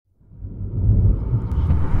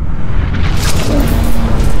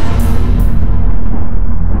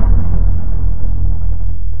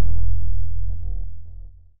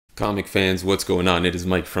Comic fans, what's going on? It is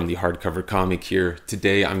Mike from the Hardcover Comic here.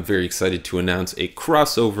 Today I'm very excited to announce a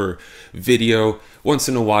crossover video. Once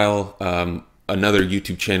in a while, another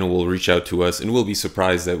YouTube channel will reach out to us, and we'll be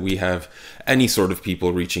surprised that we have any sort of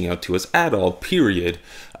people reaching out to us at all, period.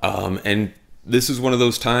 And this is one of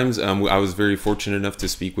those times. I was very fortunate enough to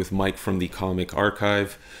speak with Mike from the Comic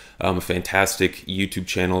Archive, a fantastic YouTube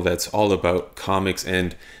channel that's all about comics.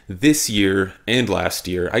 And this year and last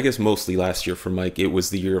year, I guess mostly last year for Mike, it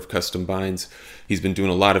was the year of custom binds. He's been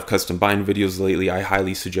doing a lot of custom bind videos lately. I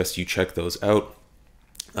highly suggest you check those out.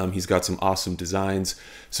 He's got some awesome designs,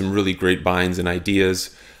 some really great binds and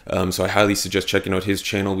ideas. So I highly suggest checking out his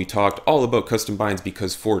channel. We talked all about custom binds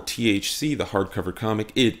because for THC, the hardcover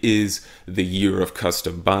comic, it is the year of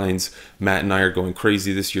custom binds. Matt and I are going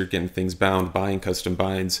crazy this year, getting things bound, buying custom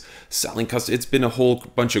binds, selling custom. It's been a whole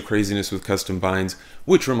bunch of craziness with custom binds,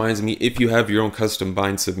 which reminds me, if you have your own custom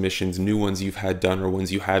bind submissions, new ones you've had done or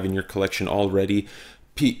ones you have in your collection already,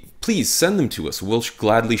 please send them to us. We'll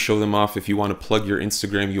gladly show them off. If you want to plug your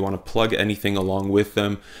Instagram, you want to plug anything along with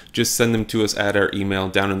them, just send them to us at our email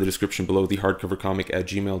down in the description below,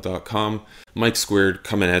 thehardcovercomic@gmail.com. Mike Squared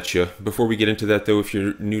coming at you. Before we get into that though, if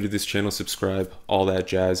you're new to this channel, subscribe, all that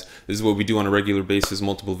jazz. This is what we do on a regular basis,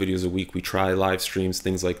 multiple videos a week. We try live streams,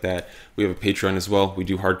 things like that. We have a Patreon as well. We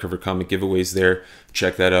do hardcover comic giveaways there.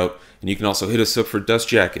 Check that out. And you can also hit us up for dust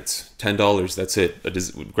jackets, $10. That's it.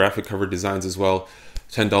 Graphic cover designs as well.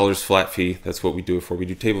 $10 flat fee. That's what we do it for. We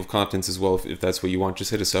do table of contents as well. If that's what you want,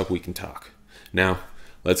 just hit us up. We can talk. Now,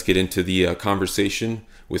 let's get into the conversation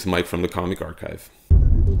with Mike from the Comic Archive.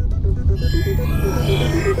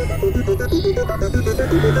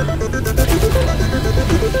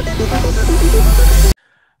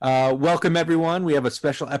 Welcome everyone. We have a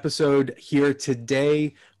special episode here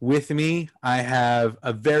today. With me, I have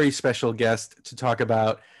a very special guest to talk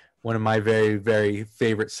about one of my very, very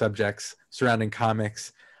favorite subjects surrounding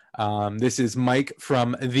comics. This is Mike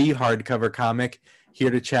from the Hardcover Comic,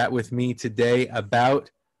 here to chat with me today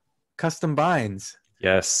about custom binds.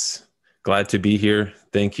 Yes, glad to be here.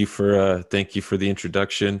 Thank you for the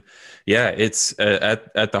introduction. Yeah, it's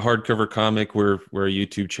at the Hardcover Comic. We're a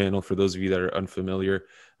YouTube channel for those of you that are unfamiliar.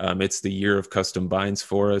 It's the year of custom binds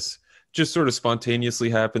for us. Just sort of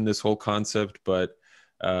spontaneously happened, this whole concept, but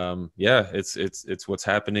yeah, it's what's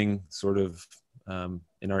happening sort of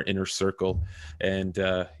in our inner circle. And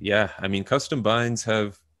yeah, I mean, custom binds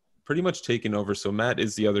have pretty much taken over. So Matt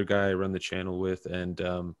is the other guy I run the channel with, and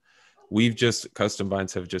custom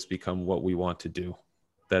binds have just become what we want to do.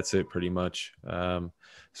 That's it, pretty much.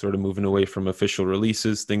 Sort of moving away from official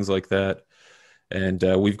releases, things like that. And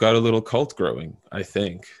we've got a little cult growing, I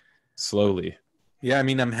think, slowly. Yeah, I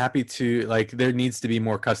mean, I'm happy to, like, there needs to be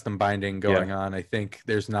more custom binding going on. I think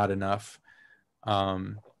there's not enough.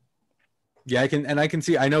 Yeah, I can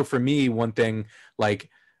see, I know for me, one thing, like,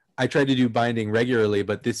 I try to do binding regularly,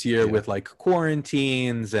 but this year with like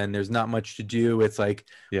quarantines and there's not much to do, it's like,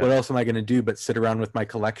 what else am I going to do but sit around with my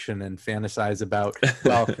collection and fantasize about,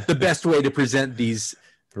 well, the best way to present these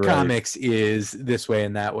comics is this way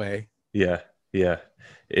and that way. Yeah.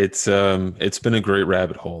 It's been a great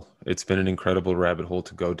rabbit hole. It's been an incredible rabbit hole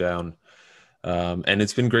to go down. And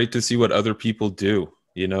it's been great to see what other people do,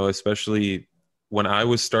 you know, especially when I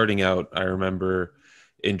was starting out. I remember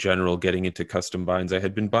in general getting into custom binds. I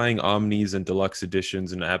had been buying omnis and deluxe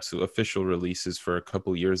editions and absolute official releases for a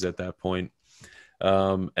couple years at that point.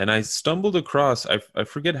 And I stumbled across, I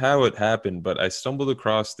forget how it happened, but I stumbled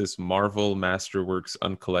across this Marvel Masterworks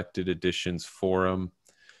Uncollected Editions forum.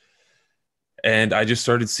 And I just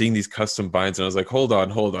started seeing these custom binds, and I was like, hold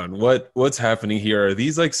on, what's happening here? Are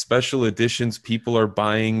these like special editions people are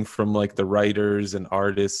buying from like the writers and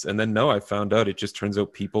artists? And then no, I found out it just turns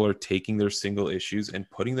out people are taking their single issues and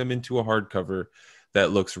putting them into a hardcover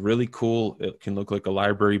that looks really cool. It can look like a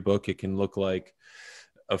library book. It can look like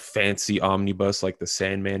a fancy omnibus like the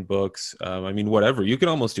Sandman books. I mean, whatever. You can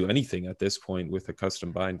almost do anything at this point with a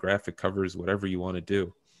custom bind, graphic covers, whatever you want to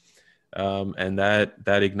do. And that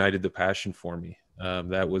ignited the passion for me.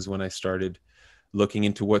 That was when I started looking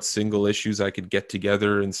into what single issues I could get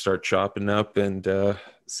together and start chopping up and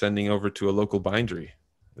sending over to a local bindery.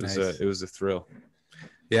 It was a thrill.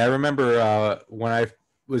 Yeah, I remember when I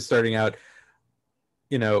was starting out,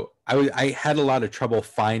 you know, I had a lot of trouble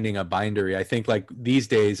finding a bindery. I think like these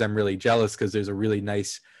days I'm really jealous because there's a really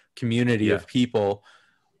nice community of people.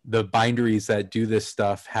 The binderies that do this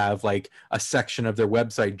stuff have like a section of their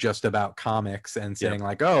website just about comics and saying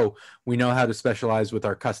like, oh, we know how to specialize with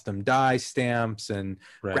our custom die stamps and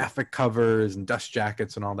graphic covers and dust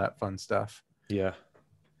jackets and all that fun stuff. Yeah.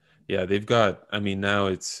 Yeah, they've got, I mean, now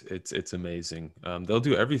it's amazing. They'll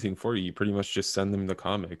do everything for you. You pretty much just send them the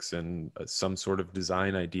comics and some sort of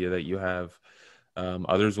design idea that you have.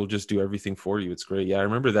 Others will just do everything for you. It's great. Yeah, I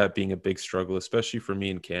remember that being a big struggle, especially for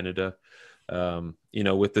me in Canada. You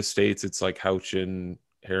know, with the States, it's like Houchin,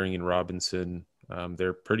 Herring, and Robinson.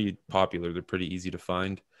 They're pretty popular. They're pretty easy to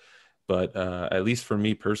find. But at least for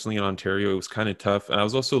me personally in Ontario, it was kind of tough. And I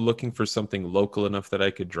was also looking for something local enough that I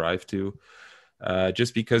could drive to.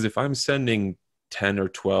 Just because if I'm sending 10 or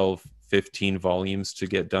 12, 15 volumes to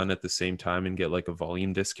get done at the same time and get like a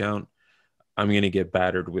volume discount, I'm going to get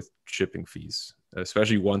battered with shipping fees,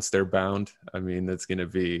 especially once they're bound. I mean, that's going to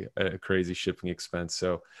be a crazy shipping expense.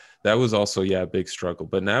 So that was also, yeah, a big struggle.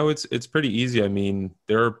 But now it's pretty easy. I mean,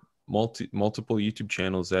 there are multiple YouTube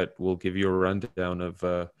channels that will give you a rundown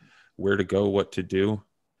of where to go, what to do.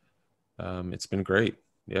 It's been great.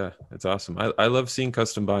 Yeah, it's awesome. I love seeing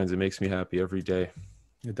custom binds. It makes me happy every day.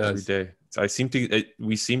 It Every does. day.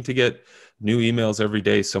 We seem to get new emails every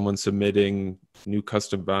day. Someone submitting new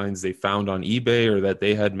custom binds they found on eBay or that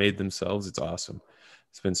they had made themselves. It's awesome.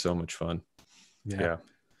 It's been so much fun. Yeah. Yeah.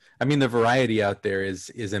 I mean, the variety out there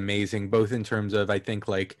is amazing, both in terms of, I think,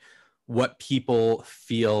 like what people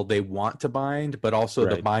feel they want to bind, but also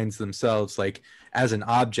the Right. binds themselves. Like as an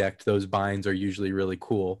object, those binds are usually really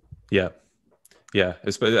cool. Yeah. Yeah.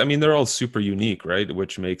 I mean, they're all super unique, right?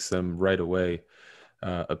 Which makes them right away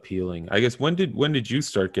appealing. I guess when did you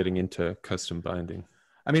start getting into custom binding?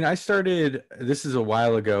 I mean, I started, this is a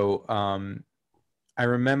while ago. I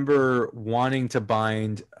remember wanting to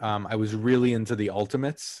bind, I was really into the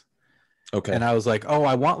Ultimates. Okay. And I was like, oh,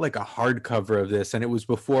 I want like a hardcover of this. And it was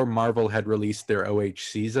before Marvel had released their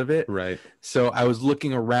OHCs of it. Right. So I was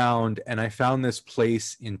looking around and I found this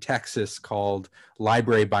place in Texas called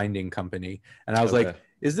Library Binding Company. And I was Okay. like,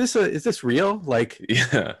 is this real? Like,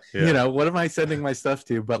 Yeah. you Yeah. know, what am I sending my stuff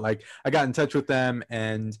to? But like I got in touch with them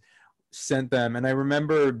and sent them. And I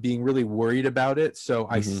remember being really worried about it. So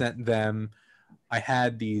I Hmm. sent them, I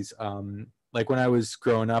had these like when I was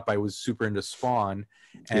growing up, I was super into Spawn.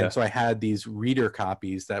 And Yeah. so I had these reader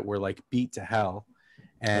copies that were like beat to hell.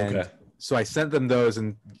 And Okay. so I sent them those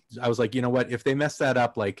and I was like, you know what, if they mess that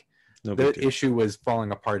up, like No big the deal. issue was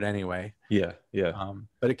falling apart anyway. Yeah. Yeah.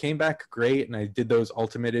 But it came back great and I did those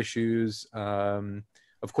ultimate issues.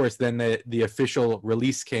 Of course, then the official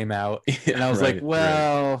release came out and Yeah. I was like, Right. Right.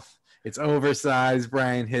 well, it's oversized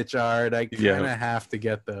Brian Hitchard. I kind Yeah. of have to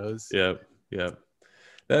get those. Yeah. Yeah.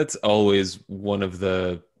 That's always one of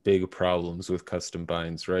the big problems with custom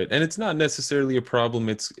binds, right? And it's not necessarily a problem,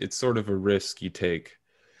 it's sort of a risk you take.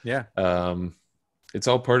 Yeah. Um, it's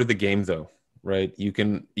all part of the game though, right? You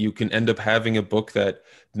can end up having a book that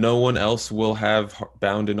no one else will have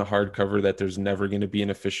bound in a hardcover that there's never going to be an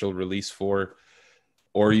official release for.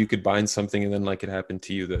 Or you could bind something and then like it happened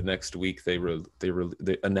to you the next week they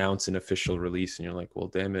announce an official release and you're like, well,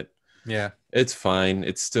 damn it. Yeah. It's fine.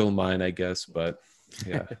 It's still mine, I guess, but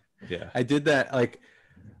yeah. Yeah. I did that like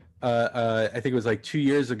I think it was like 2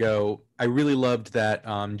 years ago. I really loved that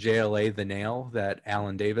JLA The Nail that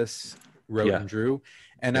Alan Davis wrote Yeah. and drew.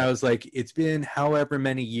 And I Yeah. was like, it's been however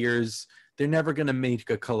many years. They're never going to make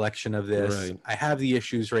a collection of this. Right. I have the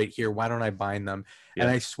issues right here. Why don't I bind them? And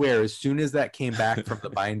Yeah. I swear, as soon as that came back from the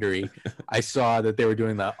bindery, I saw that they were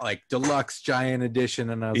doing the like deluxe giant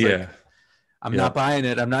edition. And I was like, Yeah. I'm Yeah. not buying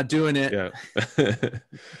it. I'm not doing it. Yeah.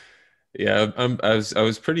 Yeah, I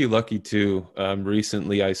was pretty lucky too.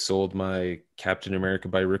 Recently I sold my Captain America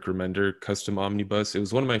by Rick Remender custom omnibus. It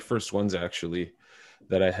was one of my first ones actually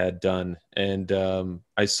that I had done, and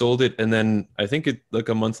I sold it, and then I think it like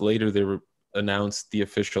a month later they were announced the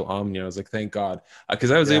official Omni. I was like, thank God,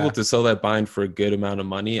 because I was able Yeah, to sell that bind for a good amount of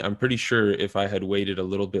money. I'm pretty sure if I had waited a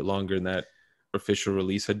little bit longer and that official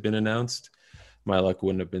release had been announced, my luck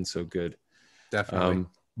wouldn't have been so good. definitely.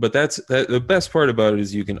 But the best part about it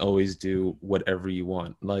is you can always do whatever you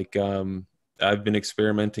want. Like I've been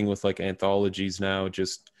experimenting with like anthologies now.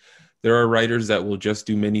 Just there are writers that will just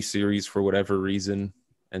do miniseries for whatever reason,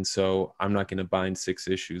 and so I'm not going to bind 6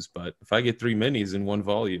 issues. But if I get 3 minis in one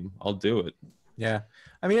volume, I'll do it. Yeah.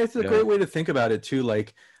 I mean, it's a Yeah, great way to think about it too.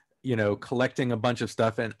 Like, you know, collecting a bunch of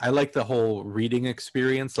stuff. And I like the whole reading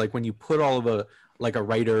experience. Like when you put all of like a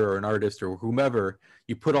writer or an artist or whomever,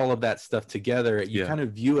 you put all of that stuff together, you yeah, kind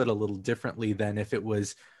of view it a little differently than if it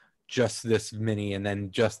was just this mini and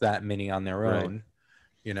then just that mini on their right, own,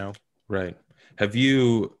 you know? right. Have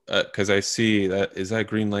you? Because I see that is that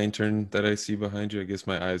Green Lantern that I see behind you. I guess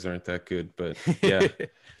my eyes aren't that good, but yeah,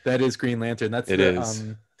 That is Green Lantern. it is.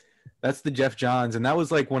 That's the Jeff Johns, and that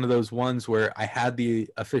was like one of those ones where I had the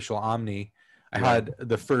official Omni. I Yeah, had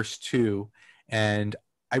the first two, and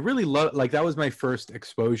I really love, like, that was my first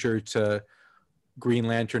exposure to Green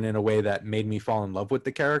Lantern in a way that made me fall in love with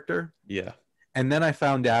the character. Yeah. And then I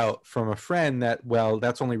found out from a friend that, well,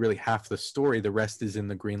 that's only really half the story. The rest is in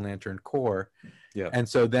the Green Lantern core. Yeah. And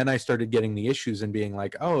so then I started getting the issues and being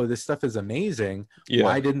like, oh, this stuff is amazing. Yeah.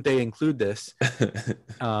 Why didn't they include this?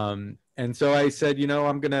 And so I said,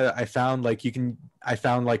 I found like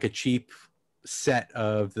a cheap set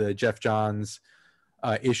of the Jeff Johns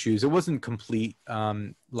issues. It wasn't complete.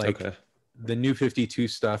 Okay. The New 52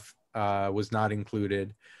 stuff was not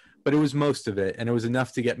included, but it was most of it, and it was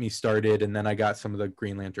enough to get me started. And then I got some of the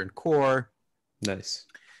Green Lantern core. Nice.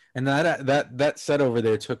 And that set over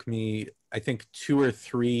there took me, I think, 2 or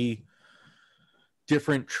 3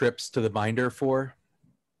 different trips to the binder for.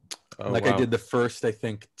 Oh, like, wow. I did the first, I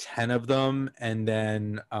think, 10 of them, and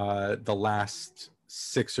then the last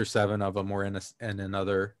 6 or 7 of them were in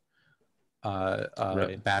another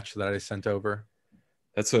Right. batch that I sent over.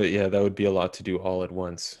 Yeah, that would be a lot to do all at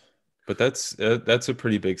once. But that's a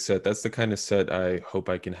pretty big set. That's the kind of set I hope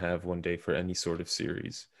I can have one day for any sort of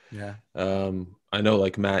series. Yeah. I know,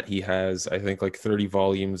 like Matt, he has, I think, like 30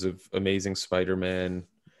 volumes of Amazing Spider-Man,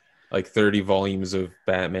 like 30 volumes of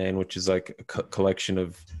Batman, which is like a collection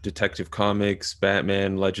of Detective Comics,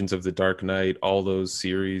 Batman, Legends of the Dark Knight, all those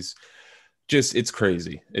series. Just, it's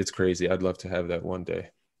crazy. It's crazy. I'd love to have that one day.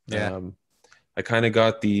 Yeah. I kind of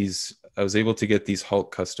got these, I was able to get these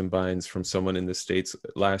Hulk custom binds from someone in the States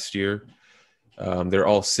last year. They're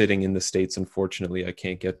all sitting in the States. Unfortunately, I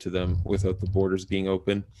can't get to them without the borders being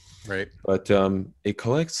open. Right. But it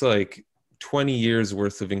collects like 20 years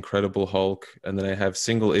worth of Incredible Hulk, and then I have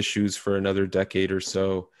single issues for another decade or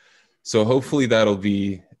so. So hopefully that'll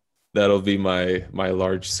be my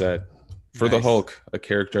large set for the Nice. Hulk, a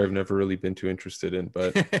character I've never really been too interested in,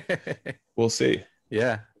 but we'll see.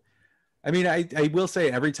 Yeah. I mean, I will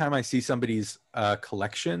say, every time I see somebody's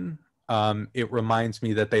collection, it reminds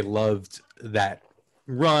me that they loved that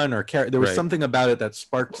run or there was Right. something about it that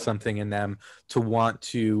sparked something in them to want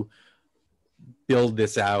to build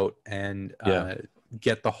this out and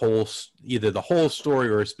get either the whole story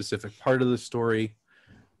or a specific part of the story,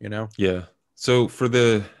 Yeah. So for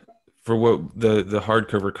what the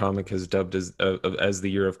hardcover comic has dubbed as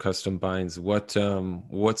the year of custom binds, what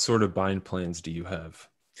sort of bind plans do you have?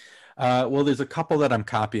 Well, there's a couple that I'm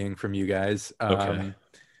copying from you guys. Okay.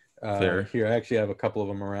 Fair. Here, I actually have a couple of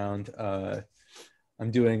them around. I'm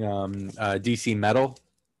doing DC Metal.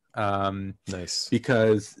 Nice.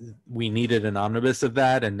 Because we needed an omnibus of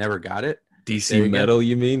that and never got it. DC Metal,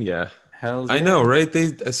 you mean? Yeah. Hell yeah. I know, right?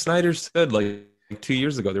 Snyder said like 2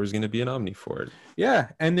 years ago there was going to be an Omni for it. Yeah,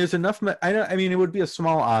 and there's enough. I mean, it would be a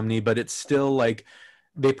small Omni, but it's still like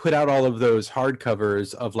they put out all of those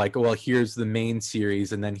hardcovers of like, well, here's the main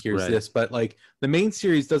series and then here's this, but like the main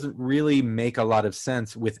series doesn't really make a lot of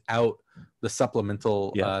sense without the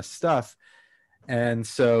supplemental stuff. And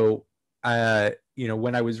so,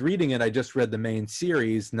 when I was reading it, I just read the main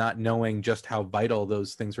series, not knowing just how vital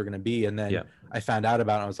those things were going to be. And then I found out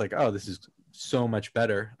about it. And I was like, oh, this is so much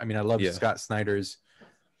better. I mean, I love Scott Snyder's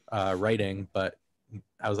writing, but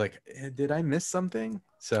I was like, did I miss something?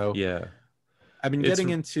 So I've been getting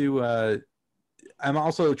into, I'm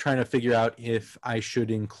also trying to figure out if I should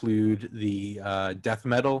include the death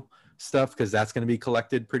metal stuff, because that's going to be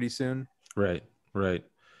collected pretty soon. Right.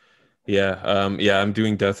 Yeah. I'm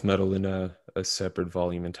doing death metal in a separate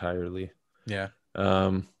volume entirely. Yeah.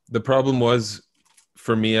 The problem was,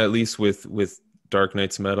 for me at least, with Dark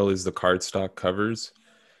Knight's Metal, is the cardstock covers.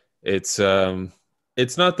 It's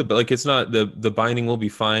not the binding will be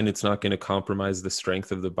fine. It's not going to compromise the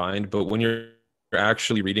strength of the bind, but when you're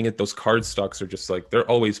actually reading it, those cardstocks are just like, they're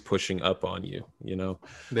always pushing up on you,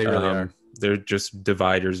 They really are. They're just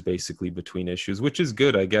dividers basically between issues, which is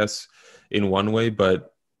good, I guess, in one way,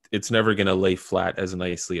 but it's never going to lay flat as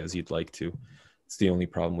nicely as you'd like to. It's the only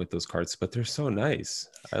problem with those cards, but they're so nice.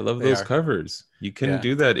 I love those covers. You can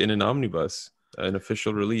do that in an omnibus, an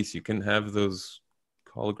official release. You can have those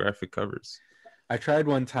holographic covers. I tried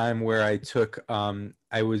one time where I took,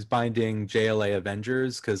 I was binding JLA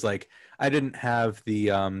Avengers, because like I didn't have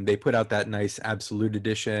the, they put out that nice Absolute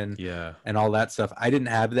Edition and all that stuff. I didn't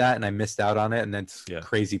have that and I missed out on it, and that's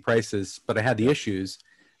crazy prices, but I had the issues,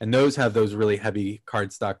 and those have those really heavy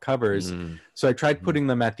cardstock covers. So I tried putting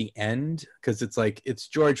them at the end, because it's like, it's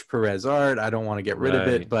George Perez art. I don't want to get rid of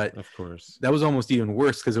it, but of course that was almost even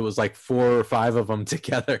worse, because it was like 4 or 5 of them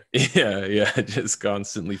together. Yeah, just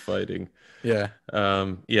constantly fighting. Yes,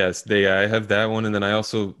 I have that one, and then I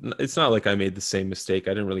also, it's not like I made the same mistake.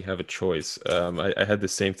 I didn't really have a choice. I had the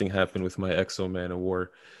same thing happen with my Exo Man of War,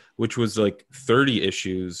 which was like 30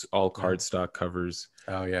 issues, all cardstock covers.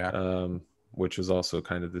 Oh yeah. which was also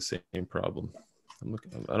kind of the same problem.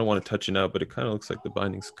 I don't want to touch it now, but it kind of looks like the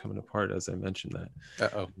binding's coming apart as I mentioned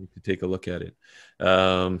that. Uh-oh. You could take a look at it.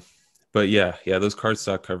 But yeah, those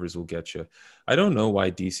cardstock covers will get you. I don't know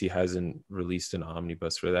why DC hasn't released an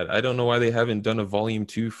omnibus for that. I don't know why they haven't done a volume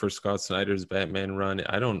 2 for Scott Snyder's Batman run.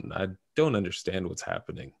 I don't understand what's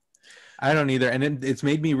happening. I don't either. And it's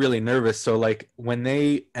made me really nervous. So like when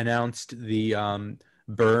they announced the John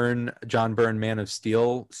Byrne Man of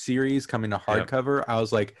Steel series coming to hardcover, I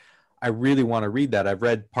was like, I really want to read that. I've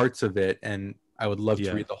read parts of it and I would love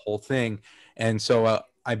to read the whole thing. And so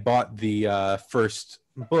I bought the first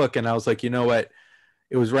book and I was like, you know what?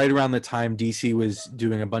 It was right around the time DC was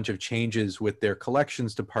doing a bunch of changes with their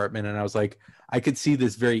collections department. And I was like, I could see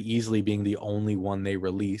this very easily being the only one they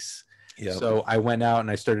release. Yep. So I went out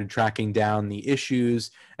and I started tracking down the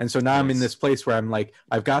issues. And so now I'm in this place where I'm like,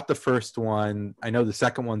 I've got the first one. I know the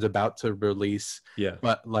second one's about to release. Yeah.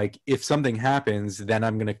 But like, if something happens, then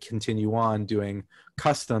I'm going to continue on doing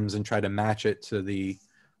customs and try to match it to the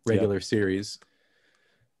regular series.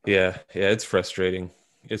 Yeah. It's frustrating.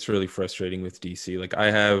 It's really frustrating with DC. Like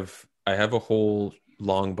I have a whole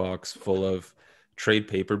long box full of trade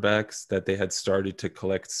paperbacks that they had started to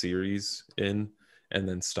collect series in and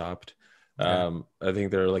then stopped. I think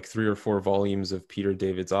there are like 3 or 4 volumes of Peter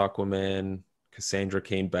David's Aquaman, Cassandra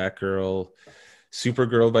Cain Batgirl,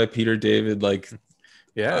 Supergirl by Peter David, like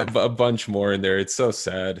a bunch more in there. It's so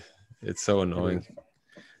sad. It's so annoying.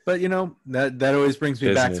 But you know, that always brings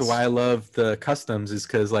me back to why I love the customs, is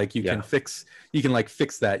because like you can fix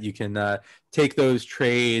that. You can take those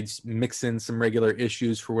trades, mix in some regular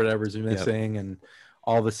issues for whatever's missing, and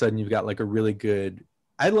all of a sudden you've got like a really good.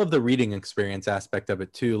 I love the reading experience aspect of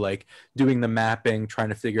it too, like doing the mapping, trying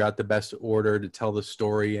to figure out the best order to tell the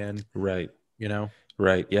story in. Right. You know?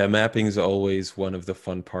 Right. Yeah. Mapping is always one of the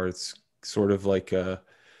fun parts, sort of like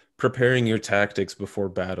preparing your tactics before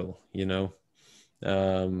battle, you know?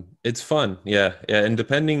 It's fun. Yeah. And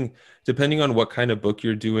depending on what kind of book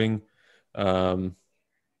you're doing, I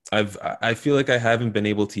feel like I haven't been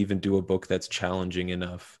able to even do a book that's challenging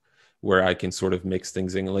enough where I can sort of mix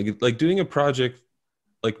things in, like doing a project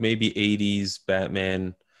like maybe 80s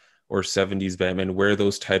Batman or 70s Batman, where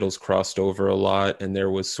those titles crossed over a lot and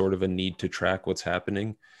there was sort of a need to track what's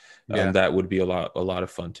happening. That would be a lot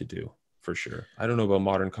of fun to do, for sure. I don't know about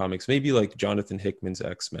modern comics, maybe like Jonathan Hickman's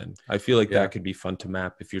X-Men. I feel like that could be fun to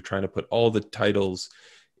map if you're trying to put all the titles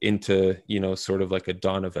into, you know, sort of like a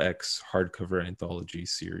Dawn of X hardcover anthology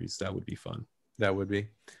series. That would be fun. That would be.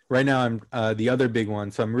 Right now, I'm the other big one.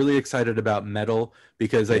 So I'm really excited about Metal,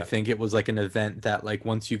 because I think it was like an event that, like,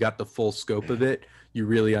 once you got the full scope of it, you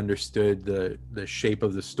really understood the shape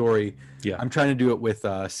of the story. Yeah. I'm trying to do it with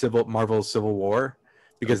Marvel's Civil War,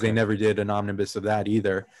 because they never did an omnibus of that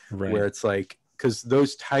either, where it's like, because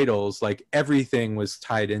those titles, like everything was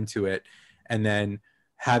tied into it, and then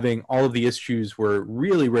having all of the issues were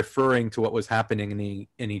really referring to what was happening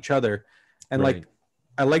in each other. And like,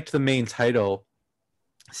 I liked the main title.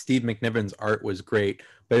 Steve McNiven's art was great,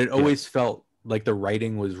 but it always felt like the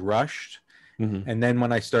writing was rushed. And then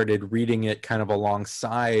when I started reading it kind of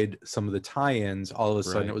alongside some of the tie-ins, all of a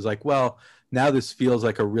sudden it was like, well, now this feels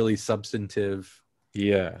like a really substantive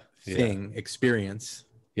experience.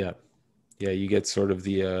 Yeah, you get sort of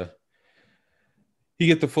the you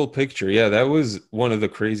get the full picture. Yeah, that was one of the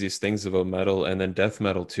craziest things about Metal, and then Death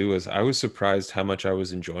Metal too, is I was surprised how much I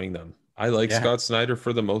was enjoying them. I like Scott Snyder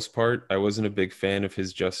for the most part. I wasn't a big fan of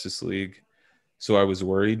his Justice League, so I was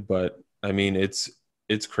worried, but I mean, it's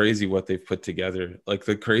crazy what they've put together. Like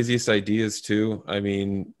the craziest ideas too. I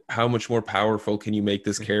mean, how much more powerful can you make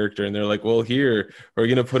this character? And they're like, well, here, we're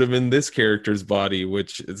going to put him in this character's body,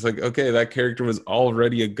 which it's like, okay, that character was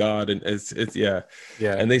already a god. And it's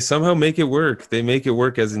And they somehow make it work. They make it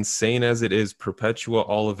work, as insane as it is. Perpetua,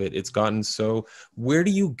 all of it. It's gotten so, where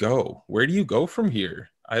do you go? Where do you go from here?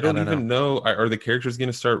 I don't even know. Are the characters going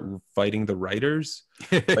to start fighting the writers?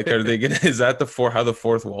 Like, are they going to, is that how the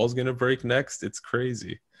fourth wall is going to break next? It's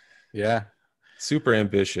crazy. Yeah. Super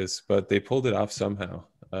ambitious, but they pulled it off somehow.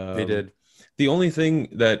 They did. The only thing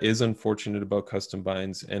that is unfortunate about custom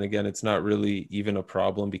binds, and again, it's not really even a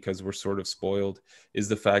problem because we're sort of spoiled, is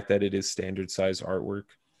the fact that it is standard size artwork.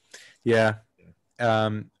 Yeah.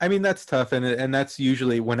 I mean, that's tough. And that's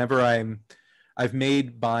usually whenever I've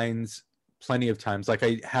made binds plenty of times. Like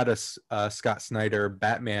I had a Scott Snyder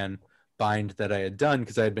Batman bind that I had done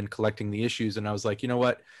because I had been collecting the issues, and I was like, you know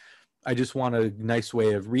what, I just want a nice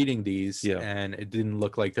way of reading these. And it didn't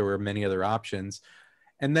look like there were many other options.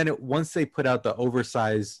 And then once they put out the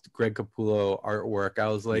oversized Greg Capullo artwork, I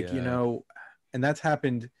was like, you know, and that's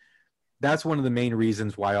happened that's one of the main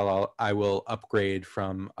reasons why I will upgrade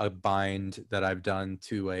from a bind that I've done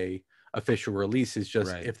to a official release, is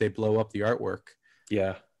just Right. if they blow up the artwork.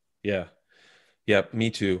 Yeah. Yeah. Yeah, me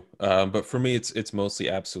too. But for me, it's mostly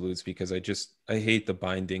absolutes because I hate the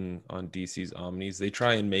binding on DC's Omnis. They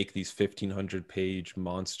try and make these 1,500 page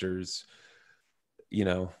monsters, you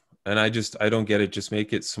know, and I don't get it. Just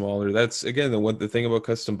make it smaller. That's again the thing about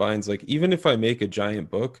custom binds. Like even if I make a giant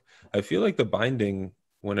book, I feel like the binding,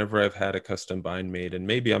 whenever I've had a custom bind made, and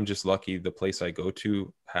maybe I'm just lucky the place I go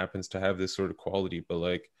to happens to have this sort of quality, but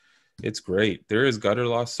like it's great. There is gutter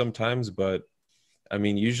loss sometimes, but I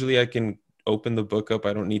mean, usually I can open the book up.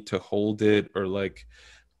 I don't need to hold it or like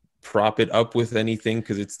prop it up with anything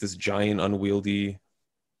because it's this giant unwieldy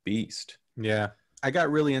beast. Yeah. I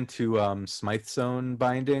got really into Smythe Zone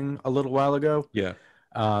binding a little while ago. Yeah.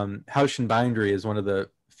 House and Bindery is one of the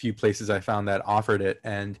few places I found that offered it,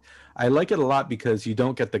 and I like it a lot because you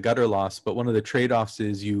don't get the gutter loss, but one of the trade-offs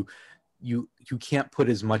is you can't put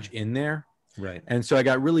as much in there. Right. And so I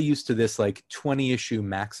got really used to this like 20 issue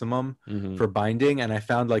maximum for binding, and I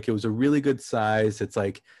found like it was a really good size. It's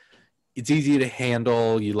like it's easy to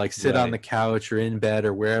handle. You like sit on the couch or in bed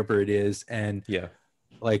or wherever it is, and Yeah.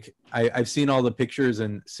 like I've seen all the pictures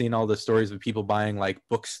and seen all the stories of people buying like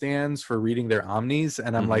book stands for reading their Omnis,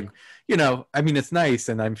 and I'm like, I mean, it's nice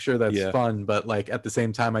and I'm sure that's fun, but like at the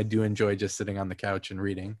same time, I do enjoy just sitting on the couch and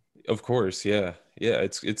reading. Of course, yeah.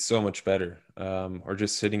 It's so much better. Or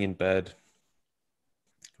just sitting in bed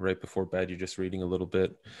right before bed, you're just reading a little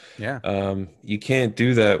bit. Yeah. You can't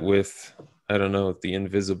do that with, I don't know, the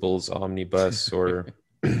Invisibles omnibus or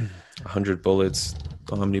 100 Bullets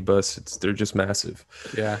omnibus. They're just massive.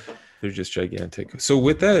 Yeah. They're just gigantic. So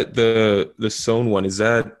with that, the sewn one,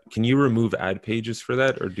 can you remove ad pages for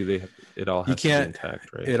that, or do it all has to be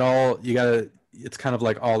intact, right? It's kind of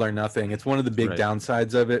like all or nothing. It's one of the big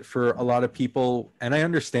downsides of it for a lot of people, and I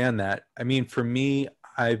understand that. I mean, for me,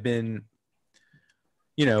 I've been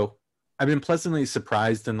pleasantly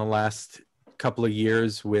surprised in the last couple of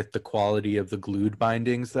years with the quality of the glued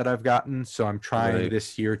bindings that I've gotten. So I'm trying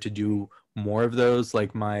this year to do more of those.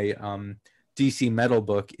 Like my DC Metal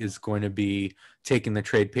book is going to be taking the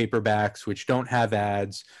trade paperbacks, which don't have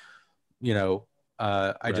ads.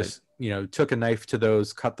 I just, took a knife to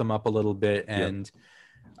those, cut them up a little bit, and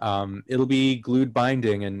it'll be glued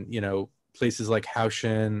binding. And, places like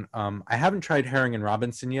Haushin. I haven't tried Herring and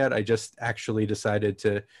Robinson yet. I just actually decided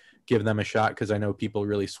to give them a shot because I know people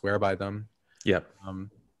really swear by them. Yeah.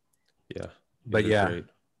 But yeah.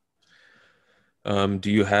 Great. Do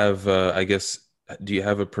you have, do you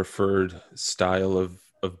have a preferred style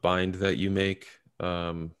of bind that you make?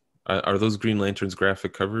 Are those Green Lanterns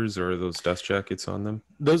graphic covers, or are those dust jackets on them?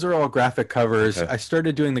 Those are all graphic covers. Okay. I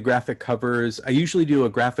started doing the graphic covers. I usually do a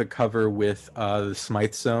graphic cover with the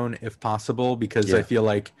Smythe Zone if possible, because I feel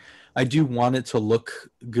like I do want it to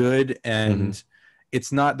look good, and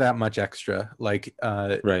it's not that much extra. Like,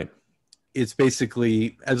 it's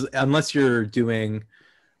basically unless you're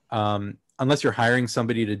hiring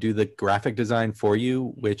somebody to do the graphic design for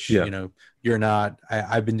you, which you're not.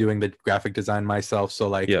 I've been doing the graphic design myself, so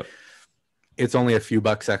like it's only a few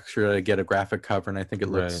bucks extra to get a graphic cover, and I think it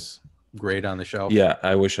looks great on the shelf. Yeah,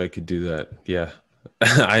 I wish I could do that. Yeah.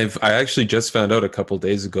 I actually just found out a couple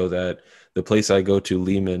days ago that the place I go to,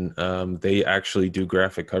 Lehman, they actually do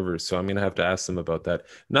graphic covers. So I'm gonna have to ask them about that.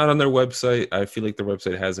 Not on their website. I feel like their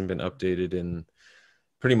website hasn't been updated in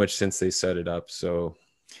pretty much since they set it up. So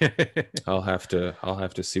I'll have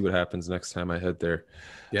to see what happens next time I head there.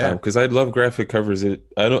 Yeah, because I'd love graphic covers.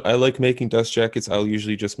 I like making dust jackets. I'll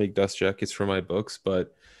usually just make dust jackets for my books,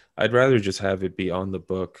 but I'd rather just have it be on the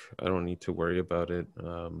book. I don't need to worry about it.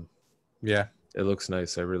 It looks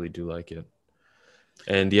nice. I really do like it.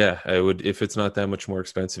 And yeah, I would, if it's not that much more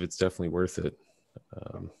expensive, it's definitely worth it.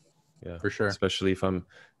 for sure. Especially if I'm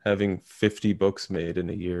having 50 books made in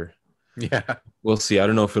a year. Yeah, we'll see. I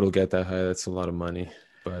don't know if it'll get that high. That's a lot of money,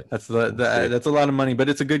 but that's that's a lot of money, but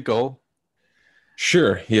it's a good goal.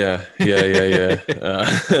 Sure. Yeah.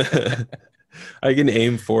 I can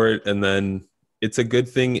aim for it, and then it's a good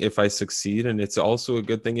thing if I succeed, and it's also a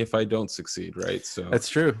good thing if I don't succeed, right? So that's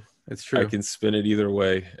true. It's true. I can spin it either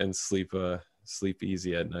way and sleep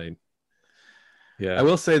easy at night. Yeah. I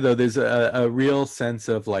will say though, there's a real sense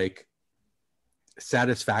of like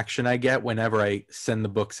satisfaction I get whenever I send the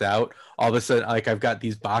books out. All of a sudden, like I've got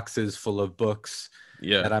these boxes full of books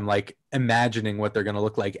that I'm like imagining what they're going to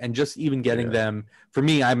look like, and just even getting them. For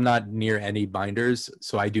me, I'm not near any binders,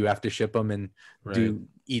 so I do have to ship them and do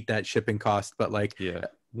eat that shipping cost. But like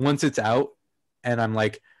once it's out, and I'm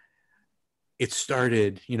like, it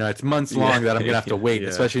started, it's months Yeah, long that I'm gonna have to wait, yeah,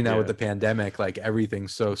 especially now with yeah, the pandemic, like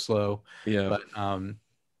everything's so slow. yeah. But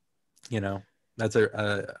you know, that's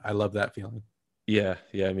I love that feeling. Yeah,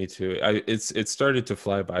 yeah, me too. It started to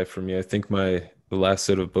fly by for me. I think the last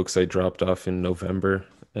set of books I dropped off in November,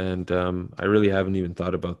 and I really haven't even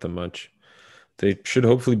thought about them much. They should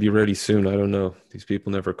hopefully be ready soon. I don't know. These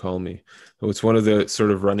people never call me. Oh, it's one of the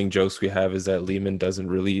sort of running jokes we have is that Lehman doesn't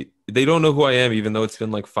really, they don't know who I am, even though it's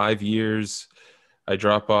been like 5 years. I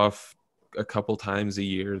drop off a couple times a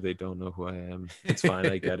year. They don't know who I am. It's fine.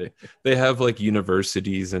 I get it. They have like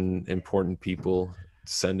universities and important people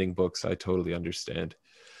sending books. I totally understand.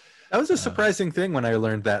 That was a Uh, surprising thing when I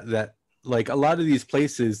learned that like a lot of these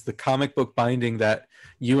places, the comic book binding that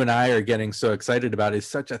you and I are getting so excited about is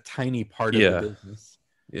such a tiny part of the yeah, business,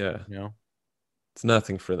 yeah. you know? It's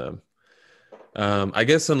nothing for them. I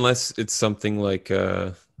guess unless it's something like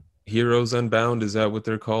Heroes Unbound, is that what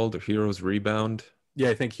they're called? Or Heroes Rebound? Yeah,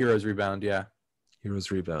 I think Heroes Rebound. Yeah,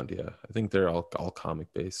 Heroes Rebound, yeah. I think they're all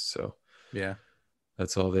comic based, so yeah.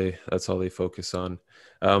 that's all they focus on.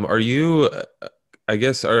 Are you I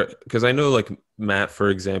guess are because I know like Matt, for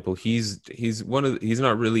example, he's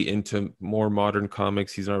not really into more modern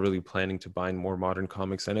comics. He's not really planning to bind more modern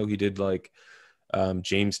comics. I know he did like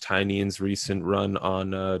James Tynion's recent run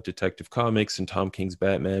on Detective Comics and Tom King's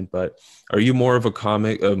Batman. But are you more of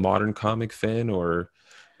a modern comic fan, or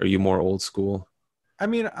are you more old school? I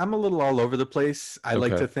mean, I'm a little all over the place. I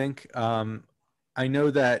like Okay, to think. I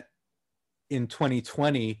know that in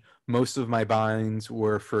 2020, most of my binds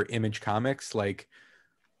were for Image Comics, like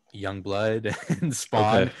Youngblood and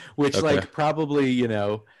okay, Spawn, which okay. like probably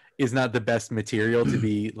is not the best material to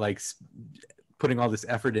be like putting all this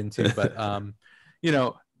effort into. But you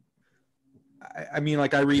know, I mean,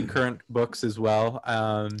 like I read current books as well.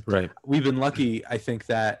 Right, We've been lucky, I think,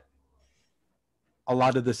 that a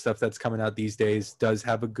lot of the stuff that's coming out these days does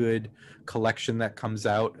have a good collection that comes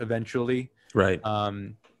out eventually. right.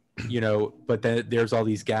 Um, but then there's all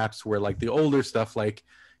these gaps where like the older stuff, like,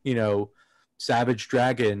 you know, Savage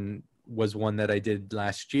Dragon was one that I did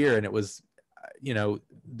last year, and it was,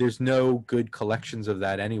 there's no good collections of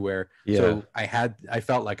that anywhere. Yeah, So I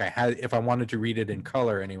felt like I had, if I wanted to read it in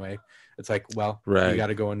color anyway, it's like, well, you right. got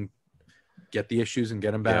to go and get the issues and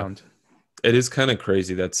get them Yeah. bound. It is kind of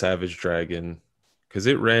crazy that Savage Dragon, because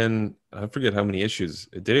it ran, I forget how many issues.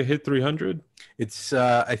 Did it hit 300? It's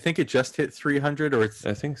I think it just hit 300, or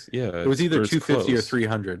I think, yeah, it was either it's 250 or close.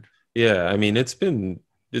 300. Yeah, I mean, it's been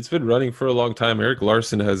running for a long time. Eric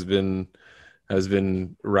Larson has been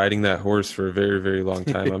riding that horse for a very, very long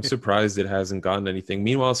time. I'm surprised it hasn't gotten anything.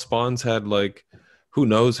 Meanwhile, Spawn's had like who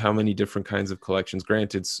knows how many different kinds of collections.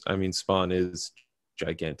 Granted, I mean, Spawn is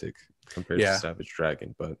gigantic compared to Yeah, Savage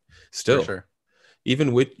Dragon, but for still, sure.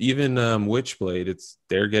 even Witchblade,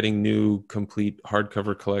 they're getting new complete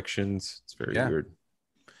hardcover collections. It's very Yeah. weird.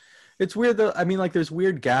 It's weird though. I mean, like there's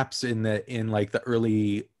weird gaps in like the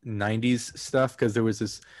early 90s stuff, because there was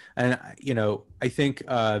this, and I think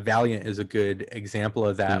Valiant is a good example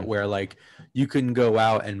of that, Hmm. where like you can go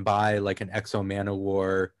out and buy like an Exo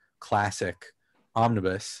Manowar classic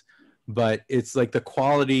omnibus, but it's like the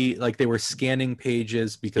quality, like they were scanning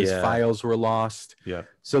pages because Yeah, files were lost. yeah,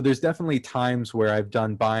 So there's definitely times where I've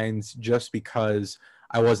done binds just because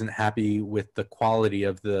I wasn't happy with the quality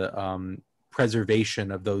of the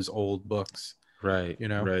preservation of those old books, right, you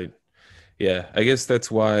know? right. Yeah, I guess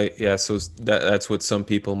that's why. Yeah, so that's what some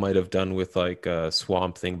people might have done with like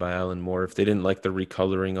Swamp Thing by Alan Moore. If they didn't like the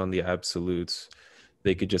recoloring on the absolutes,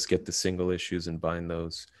 they could just get the single issues and bind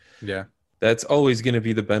those. Yeah. That's always going to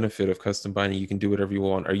be the benefit of custom binding. You can do whatever you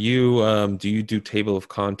want. Do you do table of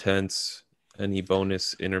contents, any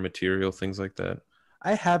bonus inner material, things like that?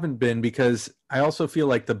 I haven't been, because I also feel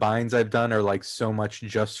like the binds I've done are like so much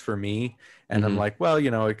just for me. And I'm Mm-hmm. like, well,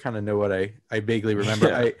 I kind of know what I vaguely remember.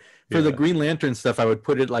 Yeah, For the yeah. Green Lantern stuff, I would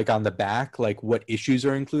put it like on the back, like what issues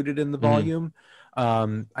are included in the Hmm. volume.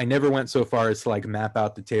 I never went so far as to like map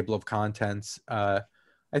out the table of contents.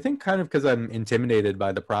 I think kind of because I'm intimidated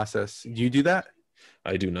by the process. Do you do that?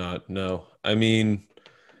 I do not know. I mean,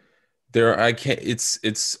 there I can't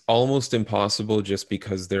it's almost impossible just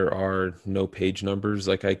because there are no page numbers.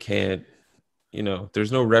 Like I can't,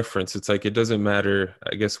 there's no reference. It's like it doesn't matter,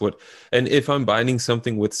 I guess and if I'm binding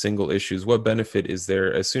something with single issues, what benefit is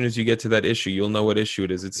there? As soon as you get to that issue, you'll know what issue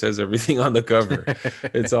it is. It says everything on the cover.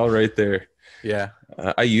 It's all right there. Yeah.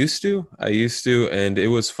 I used to, and it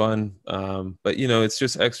was fun. But it's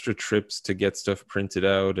just extra trips to get stuff printed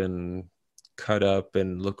out and cut up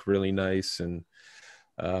and look really nice. And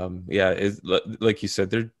yeah, like you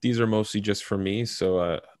said, these are mostly just for me,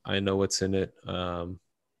 so I know what's in it.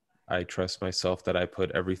 I trust myself that I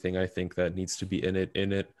put everything I think that needs to be in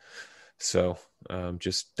it. So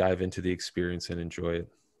just dive into the experience and enjoy it.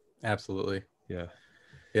 Absolutely. Yeah,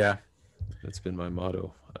 Yeah. that's been my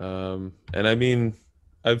motto. And I mean,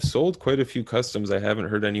 I've sold quite a few customs. I haven't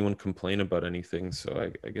heard anyone complain about anything.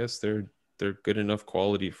 So I guess they're good enough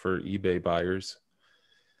quality for eBay buyers.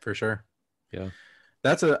 For sure. Yeah.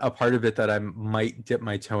 That's a part of it that I might dip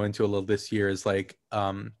my toe into a little this year is like,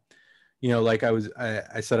 like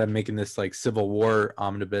I said, I'm making this like Civil War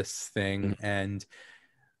omnibus thing. Mhm. And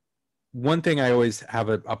one thing I always have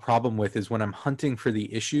a problem with is when I'm hunting for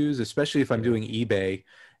the issues, especially if I'm Yeah. doing eBay,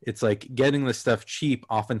 it's like getting the stuff cheap.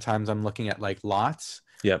 Oftentimes I'm looking at like lots.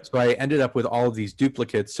 Yep. So I ended up with all of these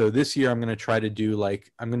duplicates. So this year I'm going to try to do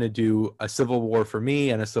I'm going to do a Civil War for me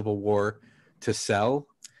and a Civil War to sell,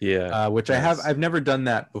 Yeah. which Nice. I've never done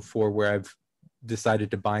that before where I've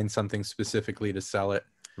decided to bind something specifically to sell it.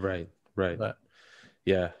 Right. Right. But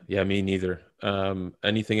Yeah, yeah, me neither.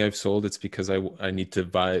 Anything I've sold, it's because I need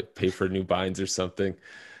to pay for new binds or something.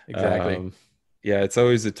 exactly. Um, yeah, it's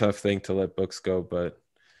always a tough thing to let books go, but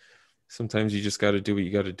sometimes you just got to do what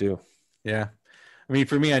you got to do. Yeah. I mean,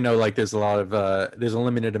 for me, I know like there's a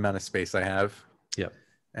limited amount of space I have. Yeah,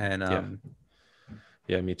 And yeah,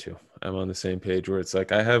 yeah, me too. I'm on the same page where it's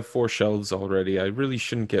like I have 4 shelves already. I really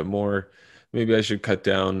shouldn't get more. Maybe I should cut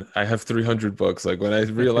down. I have 300 books. Like when I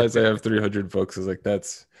realized I have 300 books, I was like,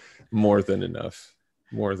 that's more than enough.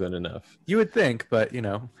 More than enough. you would think, but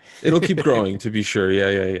It'll keep growing to be sure.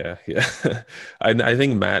 Yeah. I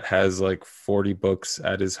think Matt has like 40 books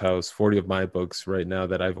at his house, 40 of my books right now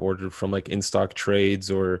that I've ordered from like in stock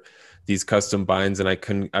trades or these custom binds. And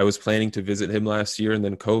I was planning to visit him last year and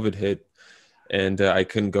then COVID hit and I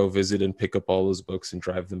couldn't go visit and pick up all those books and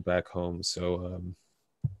drive them back home. So,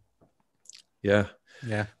 yeah,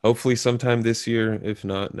 yeah. hopefully sometime this year, if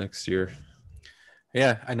not next year.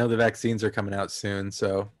 Yeah. I know the vaccines are coming out soon.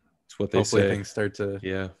 So It's what they hopefully say. things start to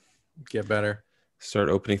Yeah. get better. Start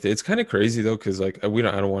opening it's kind of crazy though because like I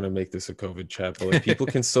don't want to make this a COVID chat, but like people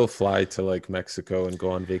can still fly to like Mexico and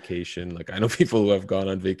go on vacation. Like I know people who have gone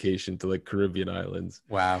on vacation to like Caribbean islands.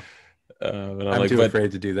 Wow. And I'm I'm like, too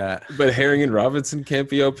afraid to do that. but Herring and Robinson can't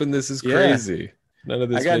be open. This is Yeah. crazy. None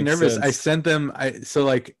of I this got makes nervous. I sense. sent them. I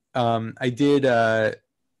did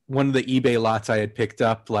one of the eBay lots I had picked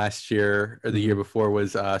up last year or the year Hmm. before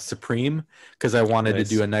was Supreme because I wanted to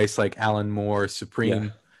do Nice. a nice like Alan Moore Yeah.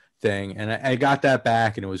 Supreme thing, and I got that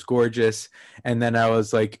back and it was gorgeous. And then I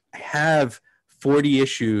was like, I have 40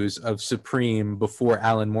 issues of Supreme before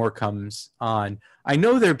Alan Moore comes on. I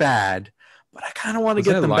know they're bad, but I kind of want to Was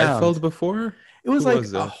get that them bound. Liefeld before? It was Who like was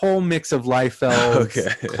a that? whole mix of Liefeld's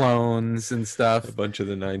Okay. clones and A stuff. bunch of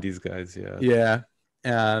the 90s guys. Yeah. Yeah.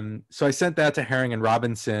 So I sent that to Herring and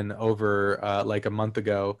Robinson over like a month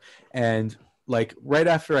ago. And like right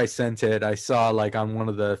after I sent it, I saw like on one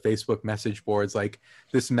of the Facebook message boards, like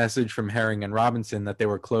this message from Herring and Robinson that they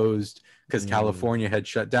were closed because Mm. California had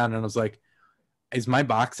shut down. And I was like, is my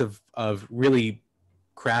box of really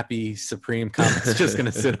crappy Supreme comics just going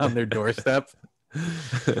to sit on their doorstep?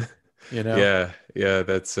 You know? Yeah, yeah,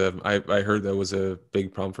 that's I heard that was a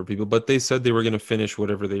big problem for people, but they said they were going to finish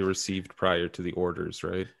whatever they received prior to the orders,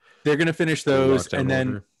 right? They're going to finish The those. lockdown And then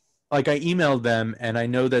order. like I emailed them and I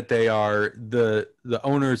know that they are the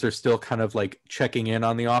owners are still kind of like checking in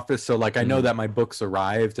on the office. So like I know Hmm. that my books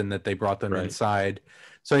arrived and that they brought them Right. inside.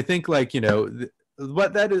 So I think like,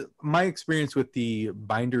 what that is my experience with the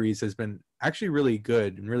binderies has been actually really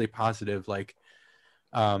good and really positive. Like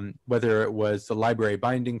whether it was the library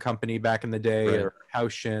binding company back in the day Right. or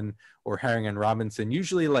Haushin or Herring and Robinson,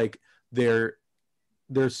 usually like they're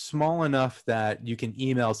they're small enough that you can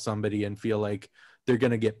email somebody and feel like they're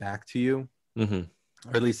going to get back to you, Hmm.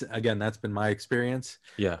 or at least again that's been my experience.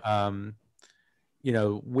 Yeah. um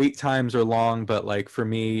Wait times are long, but like for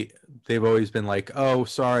me they've always been like, oh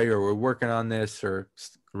sorry, or we're working on this, or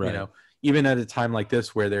you Right. know even at a time like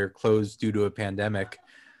this where they're closed due to a pandemic,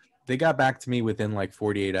 they got back to me within like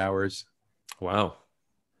 48 hours. Wow.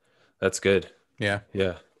 That's good. Yeah.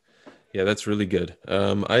 Yeah. Yeah, that's really good.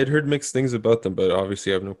 I had heard mixed things about them, but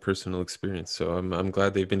obviously I have no personal experience, so I'm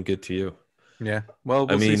glad they've been good to you. Yeah, well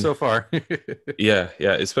I we'll see mean, so far. yeah,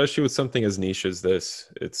 yeah, especially with something as niche as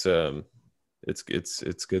this. It's good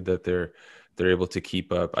that they're able to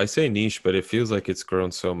keep up. I say niche, but it feels like it's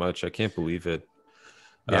grown so much. I can't believe it.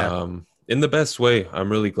 Yeah. In the best way.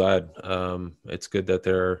 I'm really glad. It's good that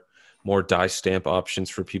there are more die stamp options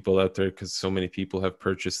for people out there because so many people have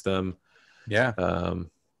purchased them. Yeah. Um,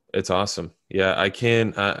 it's awesome. Yeah, I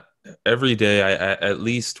can every day. At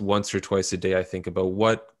least once or twice a day, I think about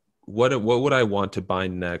what would I want to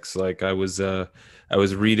bind next. Like I was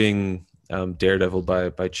reading Daredevil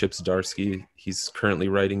by Chip Zdarsky. He's currently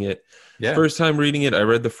writing it. Yeah. First time reading it, I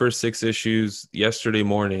read the first 6 issues yesterday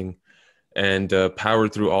morning and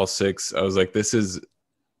powered through all six. I was like, this is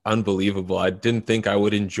unbelievable. I didn't think I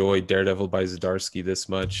would enjoy Daredevil by Zdarsky this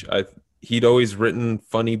much. He'd always written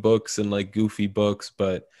funny books and like goofy books,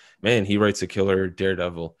 but man, he writes a killer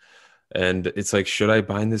Daredevil. And it's like, should I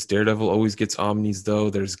bind this? Daredevil always gets omnis, though.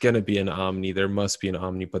 There's gonna be an omni. There must be an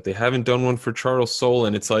omni, but they haven't done one for Charles Soule.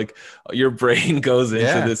 And it's like your brain goes into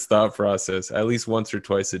Yeah. this thought process at least once or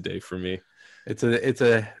twice a day for me. It's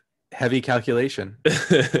a heavy calculation.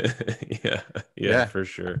 Yeah, for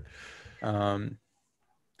sure.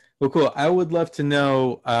 Well, cool. I would love to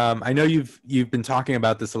know. I know you've been talking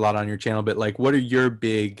about this a lot on your channel, but like, what are your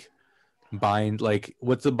big bind? Like,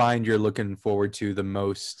 what's the bind you're looking forward to the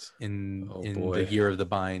most in the year of the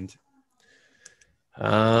bind?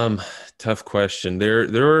 Tough question.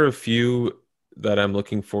 There are a few that I'm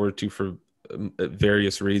looking forward to for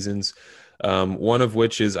various reasons. One of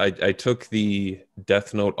which is I took the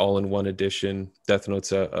Death Note all-in-one edition. Death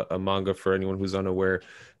Note's a manga for anyone who's unaware.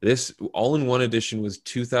 This all-in-one edition was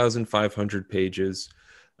 2,500 pages.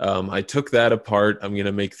 I took that apart. I'm going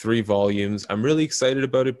to make 3 volumes. I'm really excited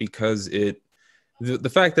about it because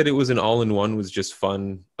the fact that it was an all-in-one was just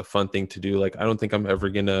a fun thing to do. Like, I don't think I'm ever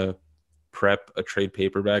going to prep a trade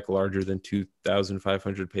paperback larger than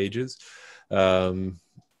 2,500 pages. And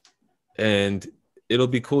it'll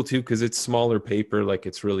be cool too because it's smaller paper, like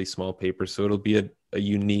it's really small paper, so it'll be a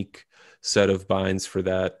unique set of binds for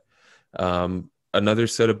that. Another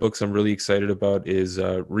set of books I'm really excited about is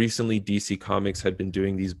recently DC Comics had been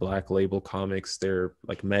doing these Black Label comics. They're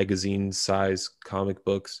like magazine size comic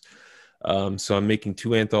books. So I'm making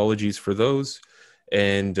 2 anthologies for those,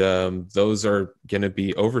 and those are going to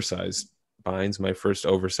be oversized binds, my first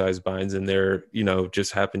oversized binds, and they're,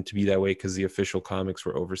 just happened to be that way because the official comics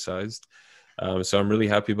were oversized. So I'm really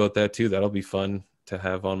happy about that too. That'll be fun to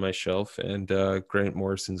have on my shelf. And Grant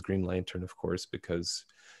Morrison's Green Lantern, of course, because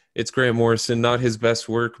it's Grant Morrison, not his best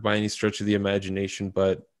work by any stretch of the imagination,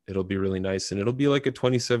 but it'll be really nice. And it'll be like a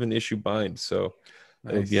 27 issue bind. So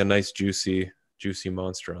it'll be a nice, juicy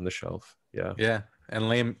monster on the shelf. Yeah. Yeah. And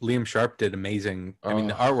Liam Sharp did amazing. I mean,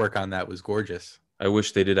 the artwork on that was gorgeous. I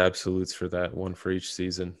wish they did absolutes for that, one for each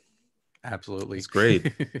season. Absolutely. It's great.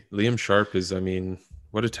 Liam Sharp is,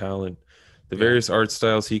 what a talent. The various art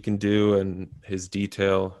styles he can do and his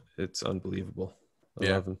detail, it's unbelievable. I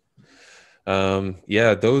love him.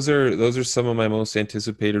 Those are some of my most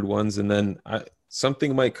anticipated ones. And then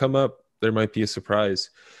something might come up. There might be a surprise.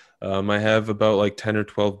 I have about like 10 or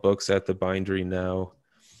 12 books at the bindery now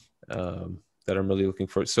that I'm really looking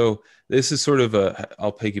for. So this is sort of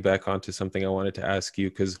I'll piggyback onto something I wanted to ask you,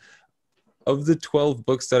 because of the 12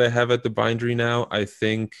 books that I have at the bindery now, I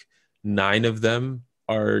think 9 of them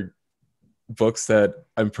are books that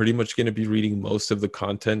I'm pretty much going to be reading most of the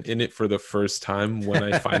content in it for the first time when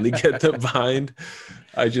I finally get the bind.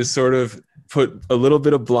 I just sort of put a little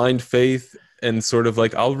bit of blind faith and sort of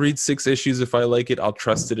like, I'll read 6 issues. If I like it, I'll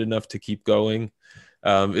trust it enough to keep going.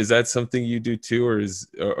 Is that something you do too,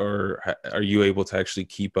 or are you able to actually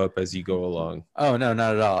keep up as you go along? Oh, no,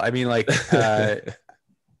 not at all. I mean, like,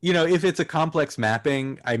 if it's a complex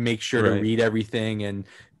mapping, I make sure to read everything and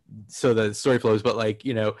so the story flows. But like,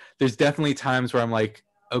 there's definitely times where I'm like,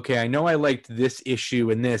 okay, I know I liked this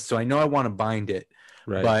issue and this, so I know I want to bind it.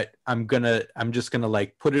 Right. But I'm just gonna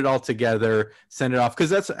like put it all together, send it off. Cause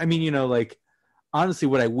that's, like, honestly,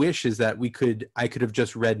 what I wish is that I could have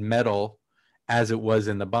just read Metal as it was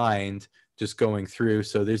in the bind, just going through.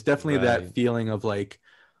 So there's definitely that feeling of like,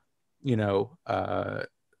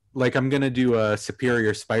 like I'm going to do a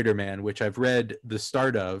Superior Spider-Man, which I've read the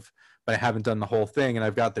start of, but I haven't done the whole thing. And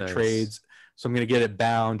I've got the trades. So I'm going to get it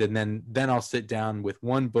bound. And then I'll sit down with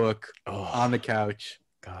one book on the couch.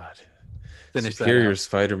 God. Finish Superior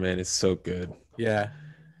Spider-Man is so good. Yeah.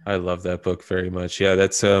 I love that book very much. Yeah,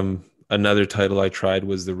 that's another title I tried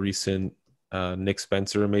was the recent Nick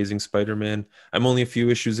Spencer Amazing Spider-Man. I'm only a few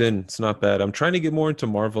issues in. It's not bad. I'm trying to get more into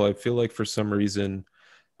Marvel. I feel like for some reason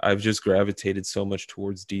I've just gravitated so much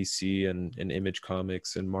towards DC and Image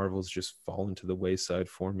Comics, and Marvel's just fallen to the wayside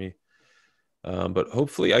for me. But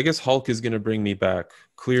hopefully, I guess Hulk is going to bring me back.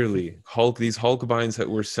 Clearly, these Hulk binds that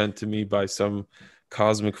were sent to me by some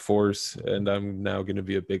cosmic force, and I'm now going to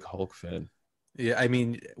be a big Hulk fan. Yeah, I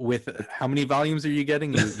mean, with how many volumes are you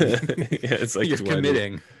getting? Yeah, it's like you're 20.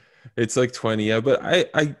 Committing. It's like 20, yeah. But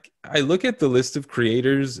I look at the list of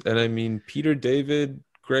creators, and I mean, Peter David,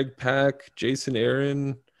 Greg Pak, Jason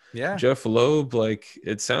Aaron, Jeff Loeb. Like,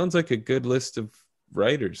 it sounds like a good list of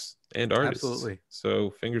writers and artists. Absolutely.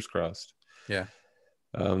 So fingers crossed. Yeah.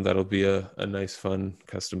 That'll be a nice, fun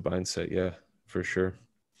custom bind set. Yeah, for sure.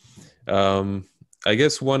 I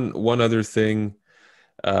guess one other thing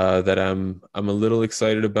that I'm a little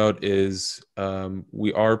excited about is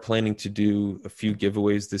we are planning to do a few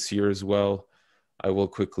giveaways this year as well. I will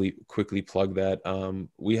quickly plug that.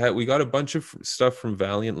 We got a bunch of stuff from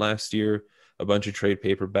Valiant last year, a bunch of trade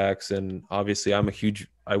paperbacks, and obviously I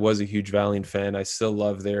was a huge Valiant fan. I still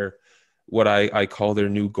love their what I call their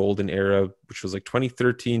new golden era, which was like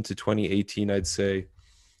 2013 to 2018, I'd say.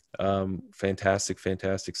 Fantastic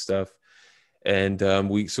stuff. And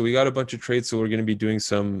we got a bunch of trades, so we're going to be doing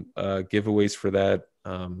some giveaways for that.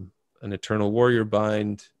 An Eternal Warrior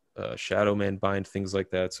bind, Shadow Man bind, things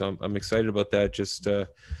like that. So I'm excited about that. Just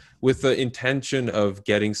with the intention of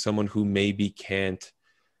getting someone who maybe can't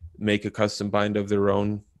make a custom bind of their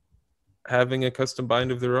own, having a custom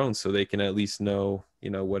bind of their own, so they can at least know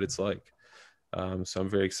what it's like. So I'm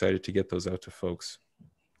very excited to get those out to folks.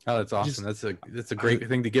 Oh, that's awesome. That's a great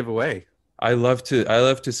thing to give away. I love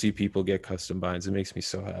to see people get custom binds. It makes me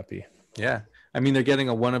so happy. Yeah. I mean, they're getting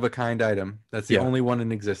a one-of-a-kind item. That's the only one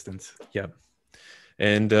in existence. Yeah.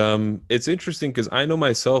 And it's interesting because I know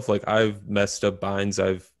myself, like I've messed up binds.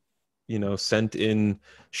 I've, sent in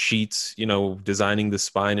sheets, designing the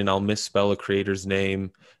spine, and I'll misspell a creator's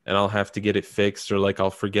name and I'll have to get it fixed, or like I'll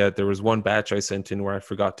forget. There was one batch I sent in where I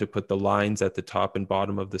forgot to put the lines at the top and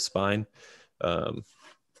bottom of the spine.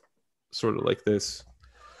 Sort of like this.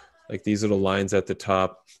 Like these little lines at the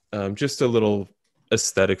top, just a little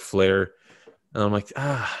aesthetic flair. And I'm like,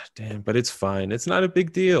 damn, but it's fine. It's not a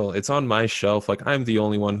big deal. It's on my shelf. Like I'm the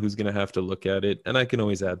only one who's going to have to look at it, and I can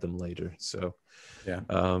always add them later. So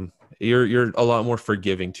yeah, you're a lot more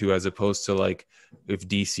forgiving too, as opposed to like if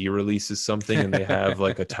DC releases something and they have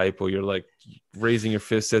like a typo, you're like raising your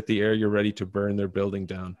fist at the air. You're ready to burn their building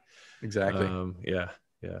down. Exactly. Yeah.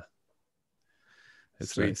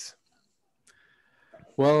 It's Sweet. nice.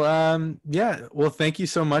 Well, yeah. Well, thank you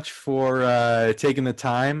so much for taking the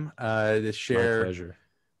time to share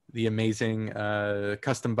the amazing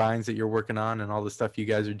custom binds that you're working on and all the stuff you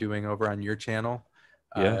guys are doing over on your channel.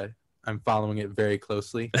 Yeah. I'm following it very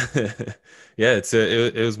closely. Yeah,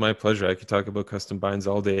 it was my pleasure. I could talk about custom binds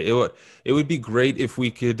all day. It would be great if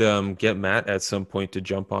we could get Matt at some point to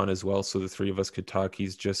jump on as well, so the three of us could talk.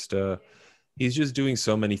 He's just doing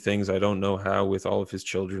so many things. I don't know how, with all of his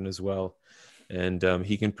children as well. And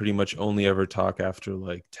he can pretty much only ever talk after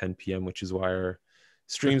like 10 p.m., which is why our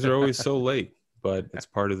streams are always so late. But it's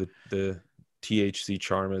part of the THC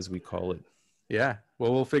charm, as we call it. Yeah.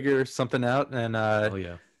 Well, we'll figure something out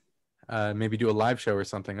and maybe do a live show or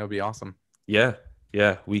something. That would be awesome. Yeah.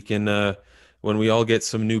 We can, when we all get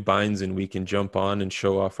some new binds, and we can jump on and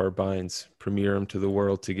show off our binds, premiere them to the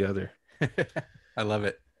world together. I love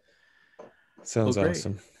it. Sounds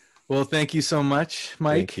awesome. Well, thank you so much,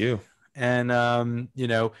 Mike. Thank you. And,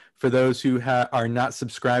 for those who are not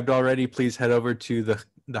subscribed already, please head over to the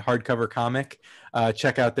Hardcover Comic.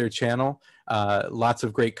 Check out their channel. Lots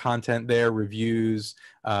of great content there, reviews,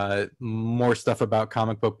 more stuff about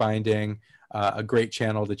comic book binding, a great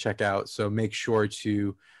channel to check out. So make sure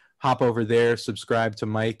to hop over there, subscribe to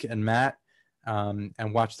Mike and Matt,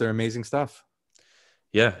 and watch their amazing stuff.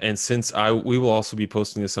 Yeah, and since we will also be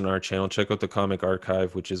posting this on our channel, check out the Comic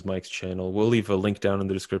Archive, which is Mike's channel. We'll leave a link down in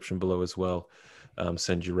the description below as well.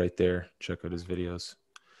 Send you right there. Check out his videos.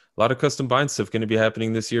 A lot of custom bind stuff going to be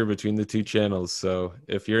happening this year between the two channels. So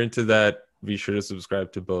if you're into that, be sure to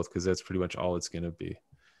subscribe to both, because that's pretty much all it's going to be.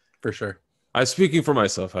 For sure. I'm speaking for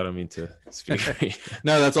myself. I don't mean to speak for you.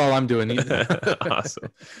 No, that's all I'm doing. Awesome.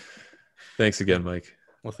 Thanks again, Mike.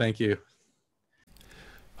 Well, thank you.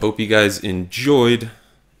 Hope you guys enjoyed.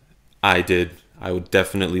 I did. I would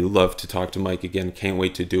definitely love to talk to Mike again. Can't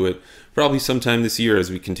wait to do it. Probably sometime this year as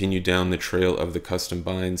we continue down the trail of the custom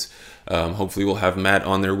binds. Hopefully we'll have Matt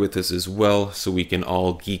on there with us as well, so we can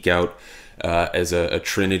all geek out as a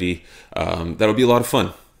trinity. That'll be a lot of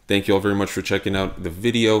fun. Thank you all very much for checking out the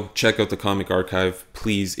video. Check out the Comic Archive,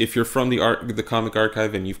 please. If you're from the Comic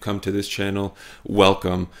Archive and you've come to this channel,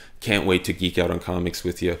 welcome. Can't wait to geek out on comics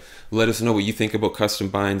with you. Let us know what you think about custom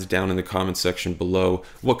binds down in the comments section below.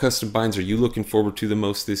 What custom binds are you looking forward to the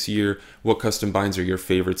most this year? What custom binds are your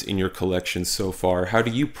favorites in your collection so far? How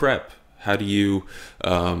do you prep? How do you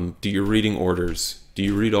do your reading orders? Do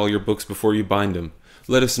you read all your books before you bind them?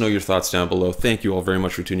 Let us know your thoughts down below. Thank you all very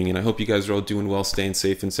much for tuning in. I hope you guys are all doing well, staying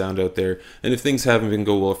safe and sound out there. And if things haven't been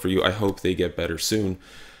going well for you, I hope they get better soon.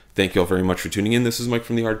 Thank you all very much for tuning in. This is Mike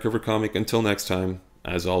from the Hardcover Comic. Until next time,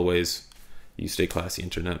 as always, you stay classy,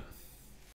 Internet.